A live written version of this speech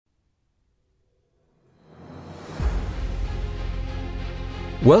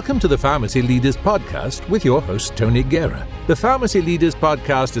Welcome to the Pharmacy Leaders Podcast with your host, Tony Guerra. The Pharmacy Leaders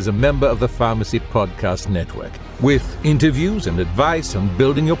Podcast is a member of the Pharmacy Podcast Network, with interviews and advice on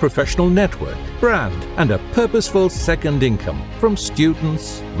building your professional network, brand, and a purposeful second income from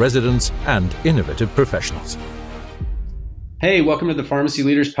students, residents, and innovative professionals. Hey, welcome to the Pharmacy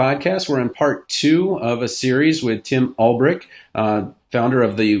Leaders Podcast. We're in part 2 of a series with Tim Ulbrich, founder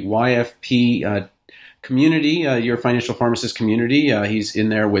of the YFP community, Your Financial Pharmacist community. He's in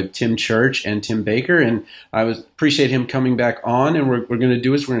there with Tim Church and Tim Baker, and I appreciate him coming back on. And what we're going to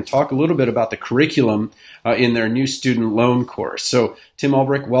do is we're going to talk a little bit about the curriculum in their new student loan course. So, Tim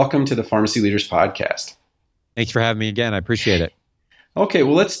Ulbrich, welcome to the Pharmacy Leaders Podcast. Thanks for having me again. I appreciate it. Okay,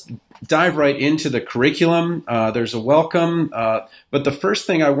 well, let's dive right into the curriculum. There's a welcome, but the first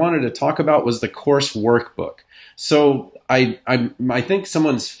thing I wanted to talk about was the course workbook. So I think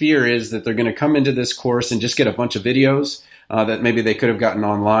someone's fear is that they're going to come into this course and just get a bunch of videos that maybe they could have gotten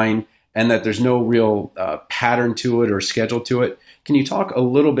online, and that there's no real pattern to it or schedule to it. Can you talk a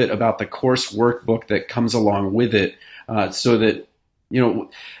little bit about the course workbook that comes along with it, so that, you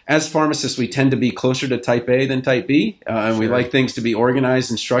know, as pharmacists, we tend to be closer to type A than type B, and we like things to be organized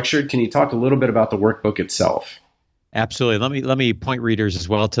and structured. Can you talk a little bit about the workbook itself? Absolutely. Let me point readers as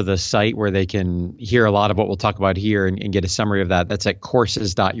well to the site where they can hear a lot of what we'll talk about here and get a summary of that. That's at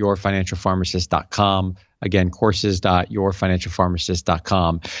courses.yourfinancialpharmacist.com. Again,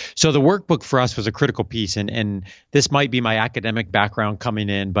 courses.yourfinancialpharmacist.com. So the workbook for us was a critical piece, and this might be my academic background coming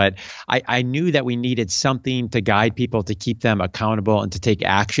in, but I knew that we needed something to guide people, to keep them accountable and to take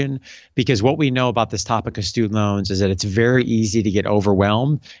action, because what we know about this topic of student loans is that it's very easy to get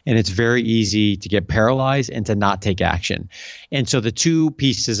overwhelmed, and it's very easy to get paralyzed and to not take action. And so the two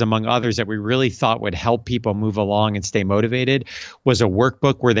pieces, among others, that we really thought would help people move along and stay motivated was a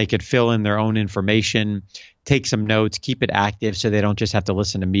workbook where they could fill in their own information, take some notes, keep it active so they don't just have to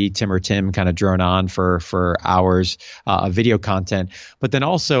listen to me, Tim, or Tim kind of drone on for hours of video content. But then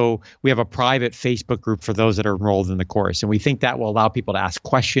also we have a private Facebook group for those that are enrolled in the course. And we think that will allow people to ask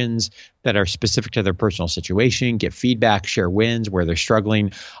questions that are specific to their personal situation, get feedback, share wins where they're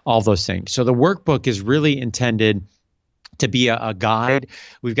struggling, all those things. So the workbook is really intended to be a guide.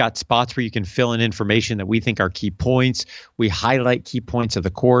 We've got spots where you can fill in information that we think are key points. We highlight key points of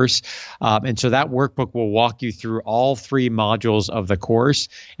the course. And so that workbook will walk you through all 3 modules of the course.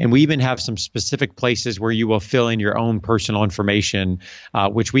 And we even have some specific places where you will fill in your own personal information,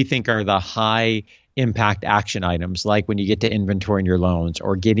 which we think are the high impact action items, like when you get to inventorying your loans,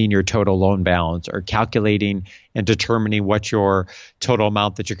 or getting your total loan balance, or calculating and determining what your total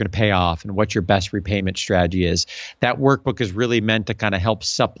amount that you're going to pay off and what your best repayment strategy is. That workbook is really meant to kind of help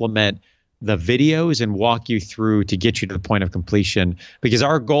supplement the videos and walk you through to get you to the point of completion, because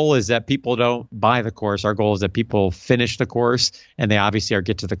our goal is that people don't buy the course. Our goal is that people finish the course and they obviously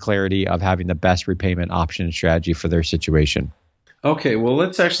get to the clarity of having the best repayment option and strategy for their situation. Okay, well,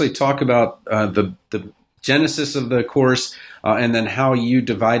 let's actually talk about the genesis of the course and then how you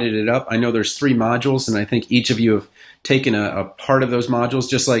divided it up. I know there's 3 modules, and I think each of you have taken a part of those modules,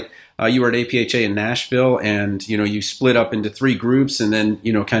 just like you were at APHA in Nashville, and you split up into 3 groups and then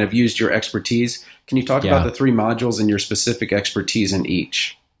kind of used your expertise. Can you talk about the 3 modules and your specific expertise in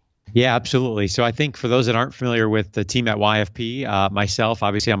each? Yeah, absolutely. So I think for those that aren't familiar with the team at YFP, myself,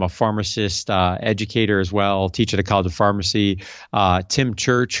 obviously I'm a pharmacist educator as well, teach at the College of Pharmacy. Tim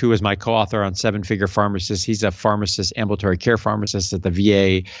Church, who is my co-author on 7-Figure Pharmacist, he's a pharmacist, ambulatory care pharmacist at the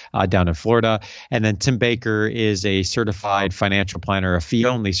VA down in Florida. And then Tim Baker is a certified financial planner, a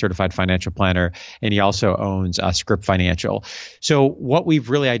fee-only certified financial planner, and he also owns Script Financial. So what we've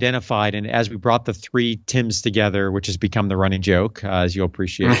really identified, and as we brought the 3 Tims together, which has become the running joke, as you'll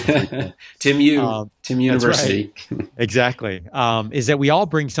appreciate. Tim University. Right. Exactly. Is that we all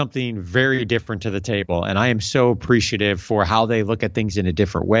bring something very different to the table. And I am so appreciative for how they look at things in a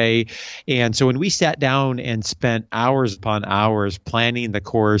different way. And so when we sat down and spent hours upon hours planning the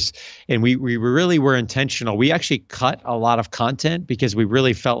course, and we really were intentional, we actually cut a lot of content because we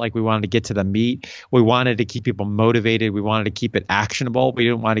really felt like we wanted to get to the meat. We wanted to keep people motivated. We wanted to keep it actionable. We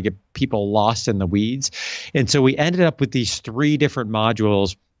didn't want to get people lost in the weeds. And so we ended up with these 3 different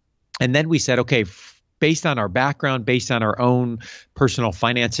modules. And then we said, okay, based on our background, based on our own personal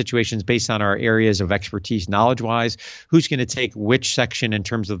finance situations, based on our areas of expertise knowledge-wise, who's going to take which section in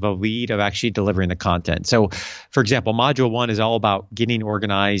terms of the lead of actually delivering the content. So, for example, Module 1 is all about getting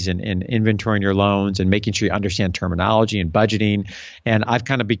organized and inventorying your loans and making sure you understand terminology and budgeting. And I've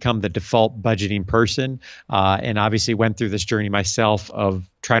kind of become the default budgeting person, and obviously went through this journey myself of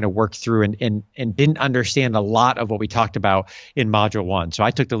trying to work through and didn't understand a lot of what we talked about in Module 1. So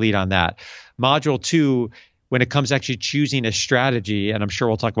I took the lead on that. Module 2 when it comes to actually choosing a strategy, and I'm sure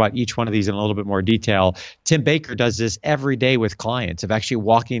we'll talk about each one of these in a little bit more detail, Tim Baker does this every day with clients of actually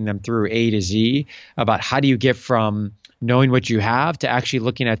walking them through A to Z about how do you get from knowing what you have to actually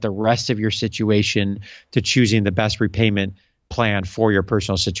looking at the rest of your situation to choosing the best repayment plan for your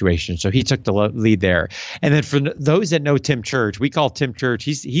personal situation. So he took the lead there. And then for those that know Tim Church, we call Tim Church,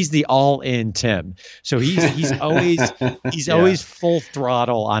 he's the all-in Tim. So he's always full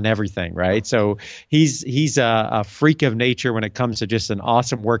throttle on everything, right? So he's a freak of nature when it comes to just an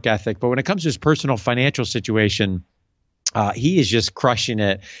awesome work ethic. But when it comes to his personal financial situation, he is just crushing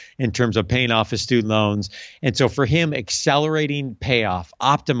it in terms of paying off his student loans. And so for him, accelerating payoff,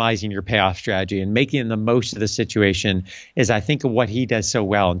 optimizing your payoff strategy and making the most of the situation is, I think, of what he does so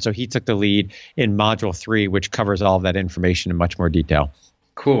well. And so he took the lead in Module 3, which covers all of that information in much more detail.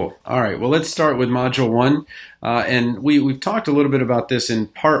 Cool. All right. Well, let's start with Module 1. And we've talked a little bit about this in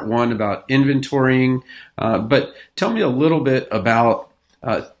Part 1 about inventorying. But tell me a little bit about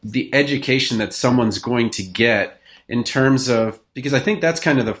the education that someone's going to get in terms of, because I think that's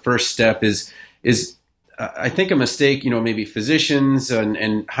kind of the first step is I think a mistake, maybe physicians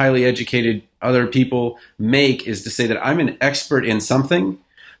and highly educated other people make is to say that I'm an expert in something.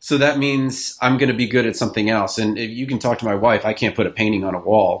 So that means I'm going to be good at something else. And if you can talk to my wife, I can't put a painting on a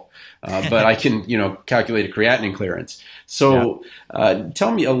wall, but I can, calculate a creatinine clearance. So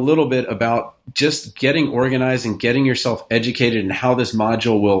tell me a little bit about just getting organized and getting yourself educated and how this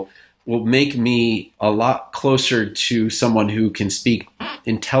module will make me a lot closer to someone who can speak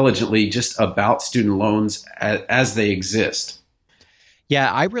intelligently just about student loans as they exist.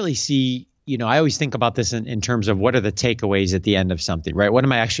 Yeah, I really see, I always think about this in terms of what are the takeaways at the end of something, right? What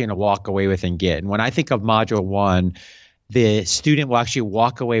am I actually going to walk away with and get? And when I think of Module 1, the student will actually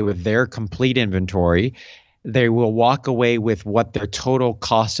walk away with their complete inventory. They will walk away with what their total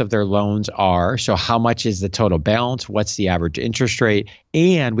cost of their loans are. So how much is the total balance? What's the average interest rate?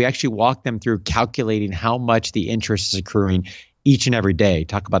 And we actually walk them through calculating how much the interest is accruing each and every day.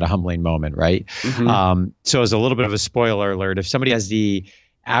 Talk about a humbling moment, right? Mm-hmm. So as a little bit of a spoiler alert, if somebody has the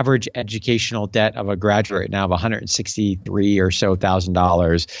average educational debt of a graduate right now of $163 or so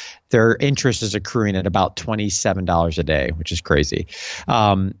 $1,000, their interest is accruing at about $27 a day, which is crazy.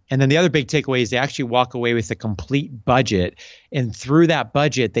 And then the other big takeaway is they actually walk away with a complete budget. And through that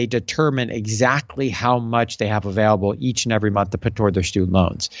budget, they determine exactly how much they have available each and every month to put toward their student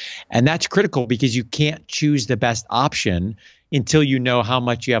loans. And that's critical because you can't choose the best option until you know how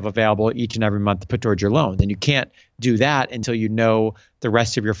much you have available each and every month to put towards your loans. And you can't do that until you know the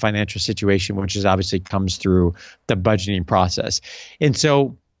rest of your financial situation, which is obviously comes through the budgeting process. And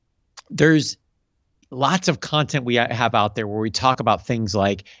so there's lots of content we have out there where we talk about things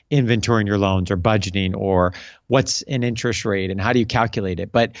like inventorying your loans or budgeting or what's an interest rate and how do you calculate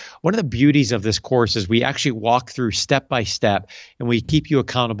it. But one of the beauties of this course is we actually walk through step by step and we keep you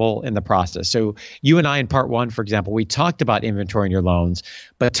accountable in the process. So you and I in Part 1, for example, we talked about inventorying your loans,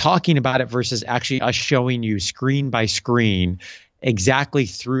 but talking about it versus actually us showing you screen by screen exactly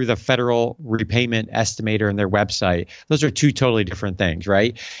through the federal repayment estimator and their website. Those are two totally different things,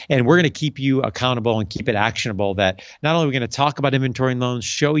 right? And we're going to keep you accountable and keep it actionable that not only are we going to talk about inventorying loans,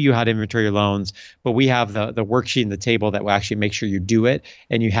 show you how to inventory your loans, but we have the worksheet and the table that will actually make sure you do it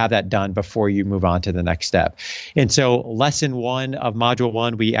and you have that done before you move on to the next step. And so lesson 1 of Module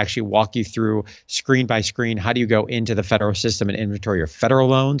 1, we actually walk you through screen by screen, how do you go into the federal system and inventory your federal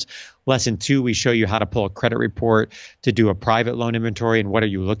loans. Lesson 2, we show you how to pull a credit report to do a private loan inventory and what are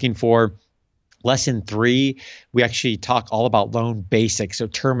you looking for. Lesson 3, we actually talk all about loan basics, so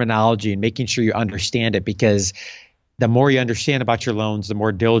terminology and making sure you understand it, because the more you understand about your loans, the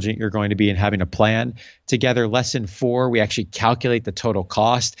more diligent you're going to be in having a plan together. Lesson 4, we actually calculate the total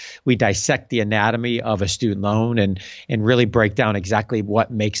cost. We dissect the anatomy of a student loan and really break down exactly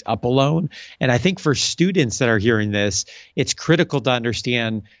what makes up a loan. And I think for students that are hearing this, it's critical to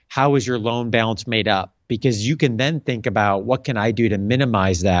understand how is your loan balance made up, because you can then think about what can I do to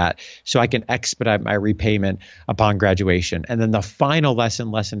minimize that so I can expedite my repayment upon graduation. And then the final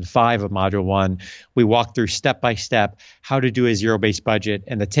lesson, lesson 5 of Module 1, we walk through step by step how to do a zero-based budget.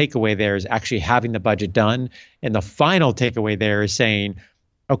 And the takeaway there is actually having the budget done. And the final takeaway there is saying,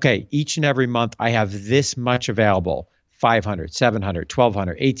 okay, each and every month I have this much available. 500, 700,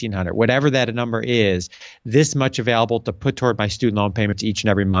 1200, 1800, whatever that number is, this much available to put toward my student loan payments each and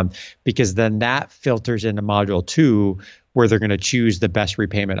every month, because then that filters into Module 2 where they're going to choose the best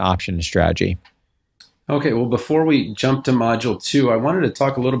repayment option and strategy. Okay, well, before we jump to Module 2, I wanted to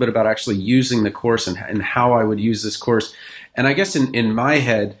talk a little bit about actually using the course and how I would use this course. And I guess in my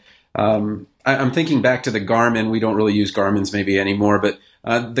head, I'm thinking back to the Garmin. We don't really use Garmins maybe anymore, but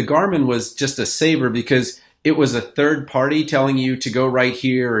the Garmin was just a saver because it was a third party telling you to go right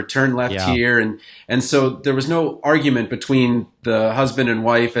here or turn left here. And so there was no argument between the husband and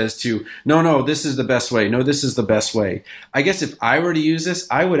wife as to, no, this is the best way. No, this is the best way. I guess if I were to use this,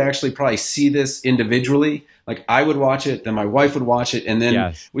 I would actually probably see this individually. Like I would watch it, then my wife would watch it, and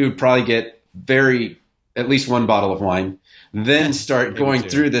then we would probably get at least one bottle of wine, then start going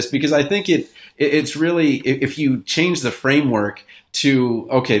through this, because I think it's really, if you change the framework to,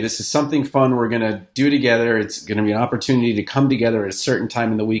 okay, this is something fun we're going to do together. It's going to be an opportunity to come together at a certain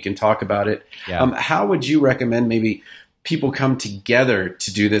time in the week and talk about it. How would you recommend maybe people come together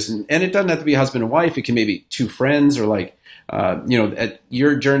to do this? And it doesn't have to be husband and wife. It can maybe two friends, or like, at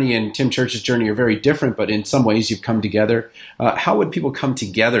your journey and Tim Church's journey are very different, but in some ways you've come together. How would people come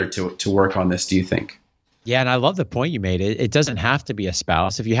together to work on this, do you think? Yeah, and I love the point you made. It doesn't have to be a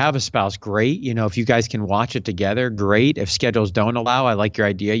spouse. If you have a spouse, great. If you guys can watch it together, great. If schedules don't allow, I like your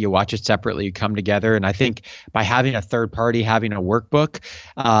idea. You watch it separately, you come together. And I think by having a third party, having a workbook,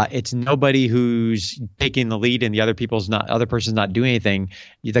 it's nobody who's taking the lead and the other person's not doing anything.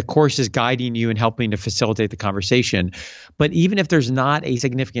 The course is guiding you and helping to facilitate the conversation. But even if there's not a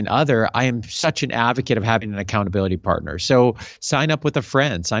significant other, I am such an advocate of having an accountability partner. So sign up with a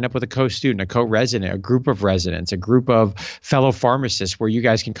friend, sign up with a co-student, a co-resident, a group of residents, a group of fellow pharmacists, where you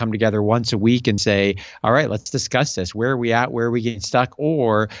guys can come together once a week and say, all right, let's discuss this. Where are we at? Where are we getting stuck?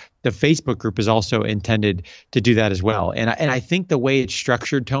 Or the Facebook group is also intended to do that as well. And I think the way it's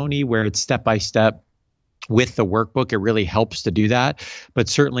structured, Tony, where it's step by step with the workbook, it really helps to do that. But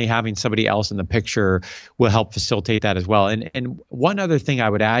certainly having somebody else in the picture will help facilitate that as well. And one other thing I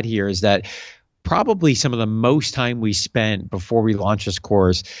would add here is that probably some of the most time we spent before we launched this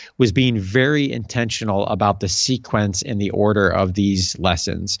course was being very intentional about the sequence and the order of these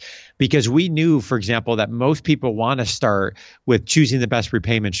lessons. Because we knew, for example, that most people want to start with choosing the best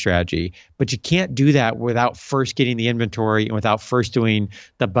repayment strategy, but you can't do that without first getting the inventory and without first doing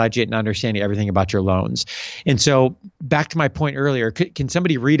the budget and understanding everything about your loans. And so back to my point earlier, can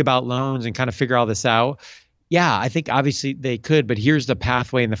somebody read about loans and kind of figure all this out? Yeah, I think obviously they could, but here's the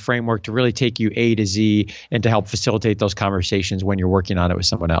pathway and the framework to really take you A to Z and to help facilitate those conversations when you're working on it with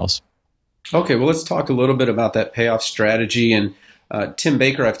someone else. Okay, well, let's talk a little bit about that payoff strategy. And Tim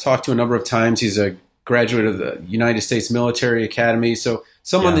Baker, I've talked to a number of times. He's a graduate of the United States Military Academy, so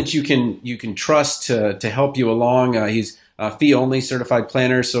someone that you can trust to help you along. He's a fee-only certified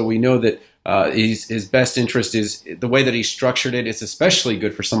planner, so we know that his best interest is the way that he structured it. It's especially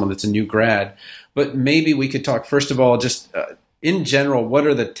good for someone that's a new grad. But maybe we could talk, first of all, just in general, what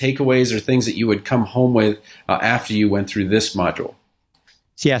are the takeaways or things that you would come home with after you went through this module?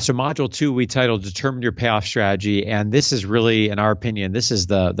 Yeah, so module 2 we titled Determine Your Payoff Strategy, and this is really, in our opinion, this is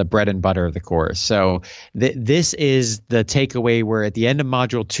the bread and butter of the course. So this is the takeaway where at the end of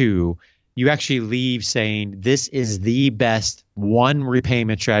module 2, you actually leave saying, this is the best one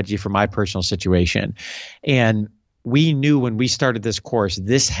repayment strategy for my personal situation. And we knew when we started this course,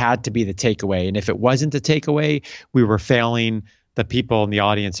 this had to be the takeaway. And if it wasn't the takeaway, we were failing the people in the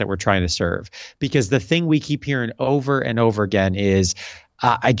audience that we're trying to serve. Because the thing we keep hearing over and over again is,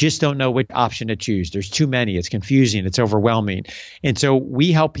 I just don't know which option to choose. There's too many. It's confusing. It's overwhelming. And so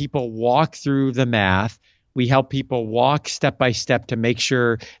we help people walk through the math. We help people walk step by step to make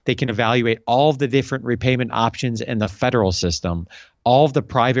sure they can evaluate all of the different repayment options in the federal system, all of the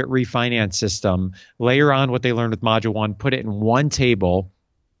private refinance system, layer on what they learned with Module 1, put it in one table,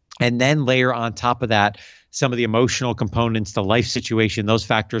 and then layer on top of that some of the emotional components, the life situation, those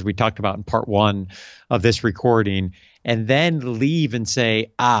factors we talked about in part 1 of this recording, and then leave and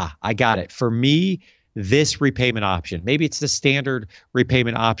say, I got it. For me, this repayment option. Maybe it's the standard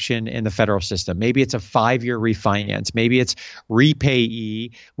repayment option in the federal system. Maybe it's a 5-year refinance. Maybe it's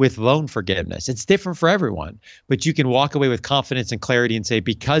repayee with loan forgiveness. It's different for everyone, but you can walk away with confidence and clarity and say,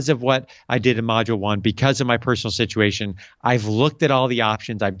 because of what I did in Module 1, because of my personal situation, I've looked at all the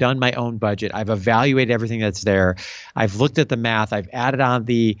options. I've done my own budget. I've evaluated everything that's there. I've looked at the math. I've added on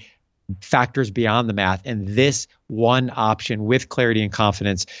the factors beyond the math, and this one option with clarity and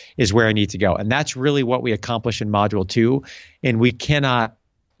confidence is where I need to go. And that's really what we accomplish in Module 2. And we cannot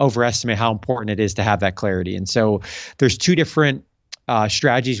overestimate how important it is to have that clarity. And so there's 2 different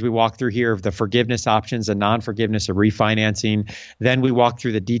strategies we walk through here of the forgiveness options, the non-forgiveness of refinancing. Then we walk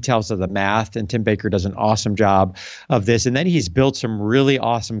through the details of the math, and Tim Baker does an awesome job of this. And then he's built some really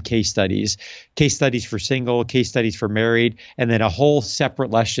awesome case studies for single, case studies for married, and then a whole separate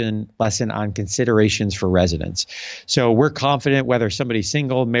lesson on considerations for residents. So we're confident whether somebody's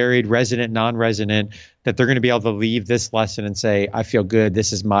single, married, resident, non-resident, that they're going to be able to leave this lesson and say, I feel good.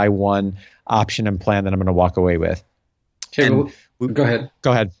 This is my one option and plan that I'm going to walk away with. Okay, go ahead.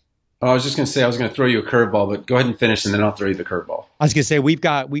 Go ahead. Oh, I was just going to say I was going to throw you a curveball, but go ahead and finish, and then I'll throw you the curveball. I was going to say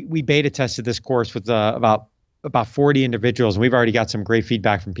we beta tested this course with about 40 individuals, and we've already got some great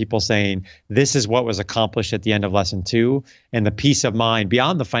feedback from people saying this is what was accomplished at the end of lesson 2, and the peace of mind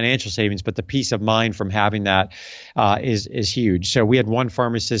beyond the financial savings, but the peace of mind from having that is huge. So we had one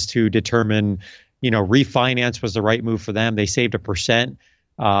pharmacist who determined, refinance was the right move for them. They saved 1%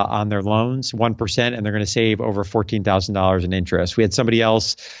 on their loans, 1%, and they're going to save over $14,000 in interest. We had somebody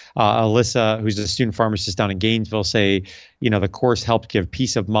else, Alyssa, who's a student pharmacist down in Gainesville, say, the course helped give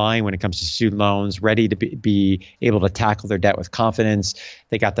peace of mind when it comes to student loans, ready to be able to tackle their debt with confidence.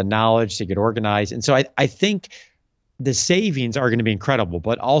 They got the knowledge to get organized. And so I think the savings are going to be incredible,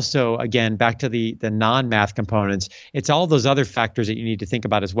 but also, again, back to the non-math components, it's all those other factors that you need to think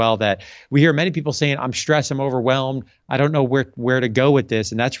about as well, that we hear many people saying, I'm stressed, I'm overwhelmed, I don't know where to go with this.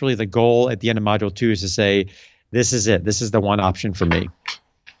 And that's really the goal at the end of module 2, is to say, this is it. This is the one option for me.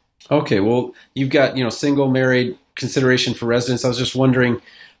 Okay. Well, you've got, single, married, consideration for residents. I was just wondering,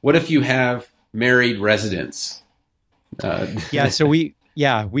 what if you have married residents? So we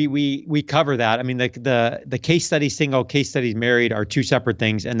cover that. I mean, the case study single, case studies married are two separate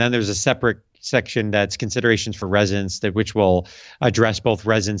things. And then there's a separate section that's considerations for residents, which will address both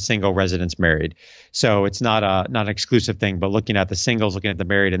residents single, residents married. So it's not an exclusive thing, but looking at the singles, looking at the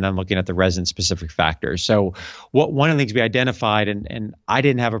married, and then looking at the resident specific factors. So one of the things we identified, and I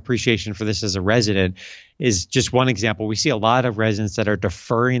didn't have appreciation for this as a resident, is just one example. We see a lot of residents that are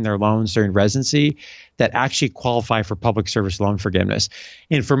deferring their loans during residency that actually qualify for public service loan forgiveness.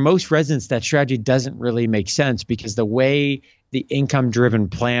 And for most residents, that strategy doesn't really make sense, because the way the income-driven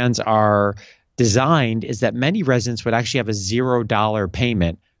plans are designed is that many residents would actually have a $0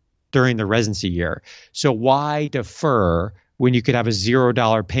 payment during the residency year. So why defer when you could have a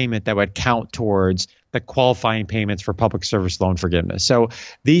 $0 payment that would count towards the qualifying payments for public service loan forgiveness? So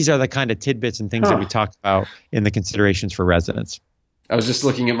these are the kind of tidbits and things that we talk about in the considerations for residents. I was just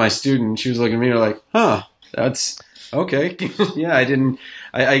looking at my student. She was looking at me like, that's okay. Yeah,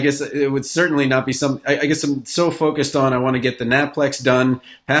 I guess it would certainly not be I guess I'm so focused on, I want to get the NAPLEX done,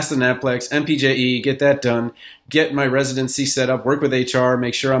 pass the NAPLEX, MPJE, get that done, get my residency set up, work with HR,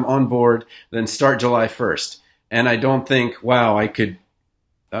 make sure I'm on board, then start July 1st. And I don't think, wow, I could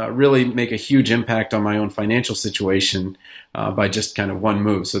really make a huge impact on my own financial situation by just kind of one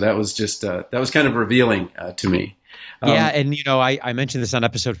move. So that was just, that was kind of revealing to me. Yeah. And, I mentioned this on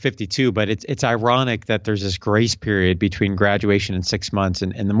episode 52, but it's ironic that there's this grace period between graduation and 6 months.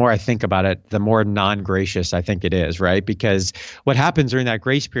 And the more I think about it, the more non-gracious I think it is, right? Because what happens during that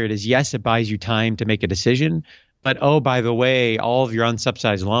grace period is, yes, it buys you time to make a decision, but oh, by the way, all of your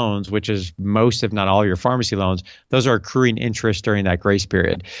unsubsidized loans, which is most, if not all, your pharmacy loans, those are accruing interest during that grace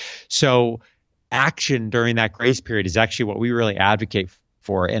period. So action during that grace period is actually what we really advocate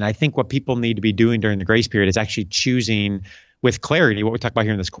for. And I think what people need to be doing during the grace period is actually choosing with clarity, what we talk about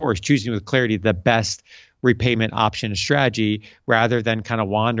here in this course, choosing with clarity the best repayment option strategy, rather than kind of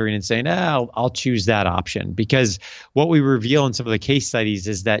wandering and saying, I'll choose that option. Because what we reveal in some of the case studies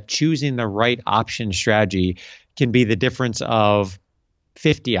is that choosing the right option strategy can be the difference of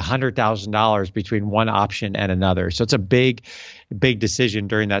 $50,000, $100,000 between one option and another. So it's a big decision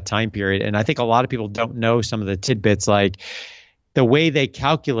during that time period. And I think a lot of people don't know some of the tidbits, like the way they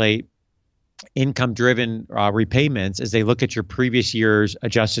calculate income-driven repayments is they look at your previous year's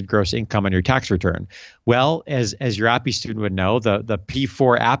adjusted gross income on your tax return. Well, as your APPE student would know, the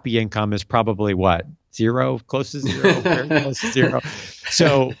P4 APPE income is probably what? Zero? Close to zero? Very close to zero.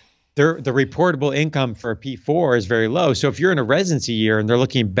 So the reportable income for a P4 is very low. So if you're in a residency year and they're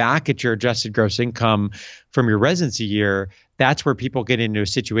looking back at your adjusted gross income from your residency year, that's where people get into a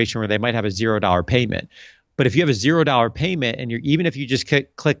situation where they might have a $0 payment. But if you have a $0 payment and even if you just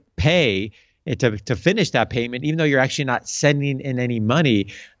click pay to finish that payment, even though you're actually not sending in any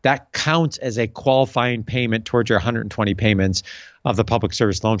money, that counts as a qualifying payment towards your 120 payments of the public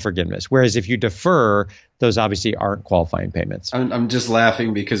service loan forgiveness. Whereas if you defer, those obviously aren't qualifying payments. I'm just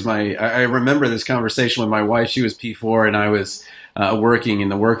laughing because I remember this conversation with my wife. She was P4 and I was working in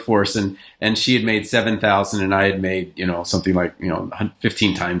the workforce, and she had made 7,000 and I had made, something like,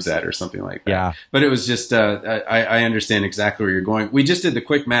 15 times that or something like that. Yeah. But it was just, I understand exactly where you're going. We just did the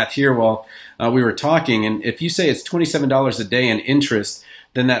quick math here while we were talking. And if you say it's $27 a day in interest,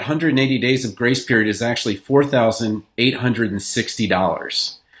 then that 180 days of grace period is actually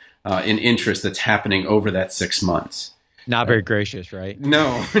 $4,860 in interest that's happening over that 6 months. Not very gracious, right?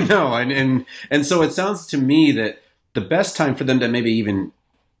 No. And so it sounds to me that the best time for them to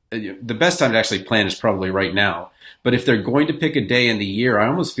the best time to actually plan is probably right now. But if they're going to pick a day in the year, I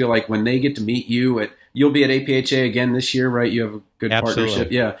almost feel like when they get to meet you you'll be at APHA again this year, right? You have a good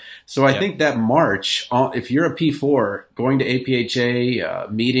partnership. Yeah. So I think that March, if you're a P4 going to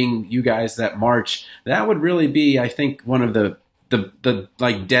APHA, meeting you guys that March, that would really be, I think, one of the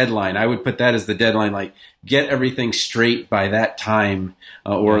like deadline. I would put that as the deadline, like get everything straight by that time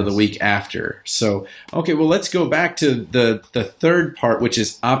or the week after. So, okay, well, let's go back to the third part, which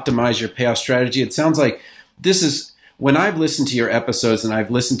is optimize your payoff strategy. It sounds like this is, when I've listened to your episodes and I've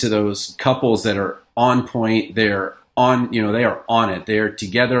listened to those couples that are on point, they're on, they are on it. They're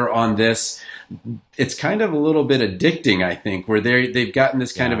together on this. It's kind of a little bit addicting, I think, where they've gotten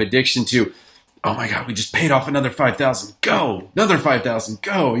this kind of addiction to, oh my God, we just paid off another 5,000. Go, another 5,000.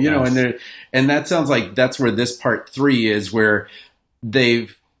 Go, know, and that sounds like that's where this part 3 is, where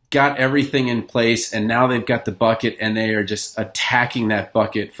they've got everything in place and now they've got the bucket and they are just attacking that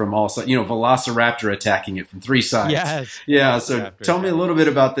bucket from all sides. Velociraptor attacking it from 3 sides. Yes. Yeah. So tell me a little bit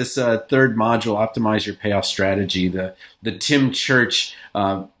about this third module, optimize your payoff strategy. The Tim Church,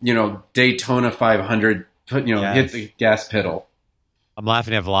 Daytona 500. Hit the gas pedal. I'm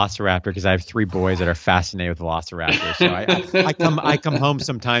laughing at Velociraptor because I have 3 boys that are fascinated with Velociraptors. So I come home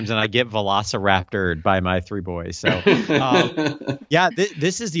sometimes and I get Velociraptored by my 3 boys. So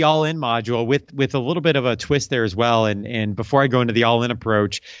this is the all-in module with a little bit of a twist there as well. And before I go into the all-in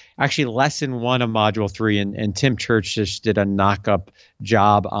approach, actually lesson 1 of module 3, and Tim Church just did a knock-up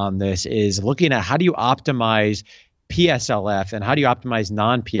job on this, is looking at how do you optimize PSLF and how do you optimize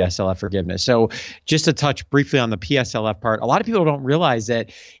non-PSLF forgiveness. So just to touch briefly on the PSLF part, a lot of people don't realize that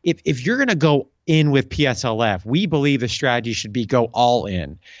if you're going to go in with PSLF, we believe the strategy should be go all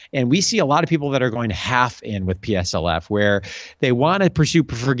in. And we see a lot of people that are going half in with PSLF, where they want to pursue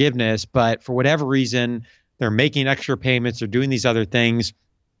forgiveness, but for whatever reason, they're making extra payments, they're doing these other things.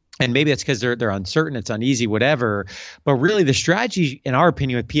 And maybe that's because they're uncertain, it's uneasy, whatever. But really the strategy, in our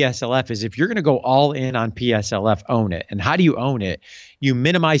opinion, with PSLF is if you're going to go all in on PSLF, own it. And how do you own it? You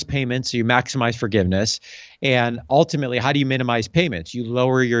minimize payments, so you maximize forgiveness. And ultimately, how do you minimize payments? You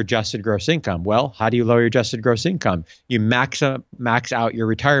lower your adjusted gross income. Well, how do you lower your adjusted gross income? You max out your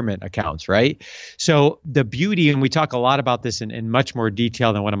retirement accounts, right? So the beauty, and we talk a lot about this in much more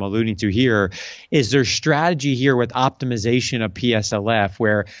detail than what I'm alluding to here, is there's strategy here with optimization of PSLF,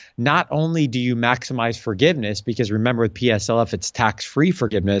 where not only do you maximize forgiveness, because remember with PSLF, it's tax-free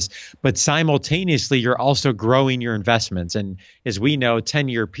forgiveness, but simultaneously, you're also growing your investments. And as we know,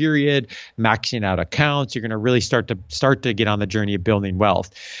 10-year period, maxing out accounts, you're going to really start to get on the journey of building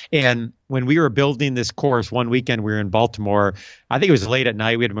wealth. And when we were building this course, one weekend we were in Baltimore, I think it was late at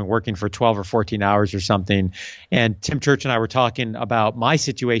night. We had been working for 12 or 14 hours or something. And Tim Church and I were talking about my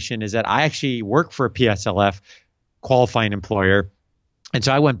situation is that I actually work for a PSLF qualifying employer. And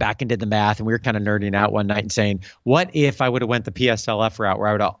so I went back and did the math, and we were kind of nerding out one night and saying, what if I would have went the PSLF route, where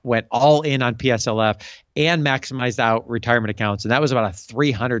I would have went all in on PSLF and maximized out retirement accounts? And that was about a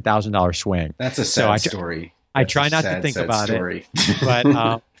 $300,000 swing. That's a sad story. I try not to think about it.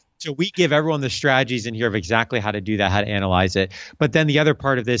 But so we give everyone the strategies in here of exactly how to do that, how to analyze it. But then the other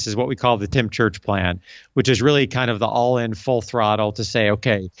part of this is what we call the Tim Church plan, which is really kind of the all-in full throttle to say,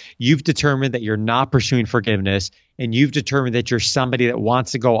 okay, you've determined that you're not pursuing forgiveness, and you've determined that you're somebody that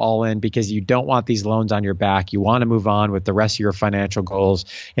wants to go all in because you don't want these loans on your back. You want to move on with the rest of your financial goals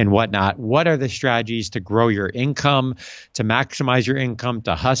and whatnot. What are the strategies to grow your income, to maximize your income,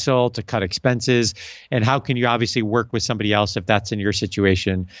 to hustle, to cut expenses? And how can you obviously work with somebody else if that's in your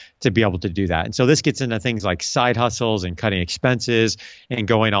situation to be able to do that? And so this gets into things like side hustles and cutting expenses and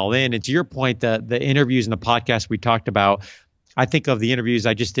going all in. And to your point, the interviews and the podcast we talked about, I think of the interviews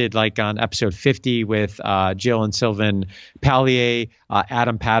I just did, like on episode 50 with Jill and Sylvan Pallier,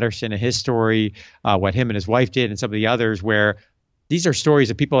 Adam Patterson and his story, what him and his wife did, and some of the others, where these are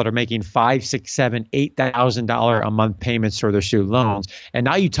stories of people that are making $5,000, $6,000, $7,000, $8,000 a month payments for their student loans. And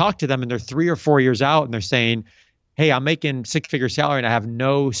now you talk to them and they're 3 or 4 years out and they're saying, hey, I'm making 6-figure salary and I have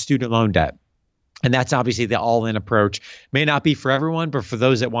no student loan debt. And that's obviously the all-in approach. May not be for everyone, but for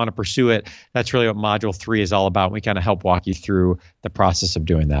those that want to pursue it, that's really what Module 3 is all about. We kind of help walk you through the process of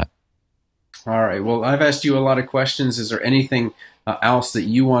doing that. All right. Well, I've asked you a lot of questions. Is there anything else that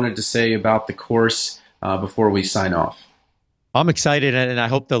you wanted to say about the course before we sign off? I'm excited, and I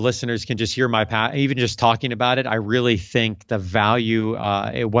hope the listeners can just hear my passion. Even just talking about it, I really think the value,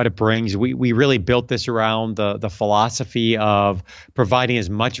 what it brings. We really built this around the philosophy of providing as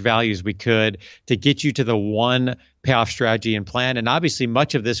much value as we could to get you to the one payoff strategy and plan. And obviously,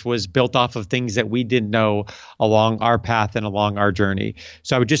 much of this was built off of things that we didn't know along our path and along our journey.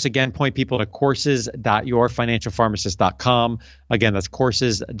 So I would just, again, point people to courses.yourfinancialpharmacist.com. Again, that's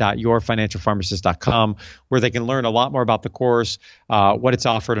courses.yourfinancialpharmacist.com, where they can learn a lot more about the course, what it's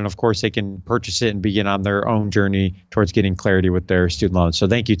offered, and of course, they can purchase it and begin on their own journey towards getting clarity with their student loans. So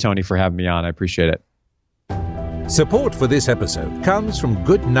thank you, Tony, for having me on. I appreciate it. Support for this episode comes from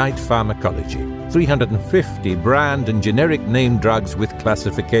Goodnight Pharmacology, 350 brand and generic name drugs with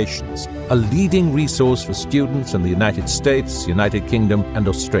classifications, a leading resource for students in the United States, United Kingdom, and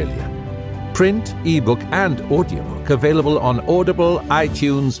Australia. Print, ebook, and audiobook available on Audible,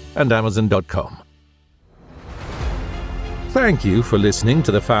 iTunes, and Amazon.com. Thank you for listening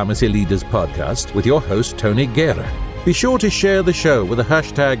to the Pharmacy Leaders Podcast with your host, Tony Guerra. Be sure to share the show with the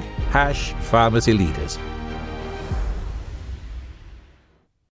hashtag #PharmacyLeaders.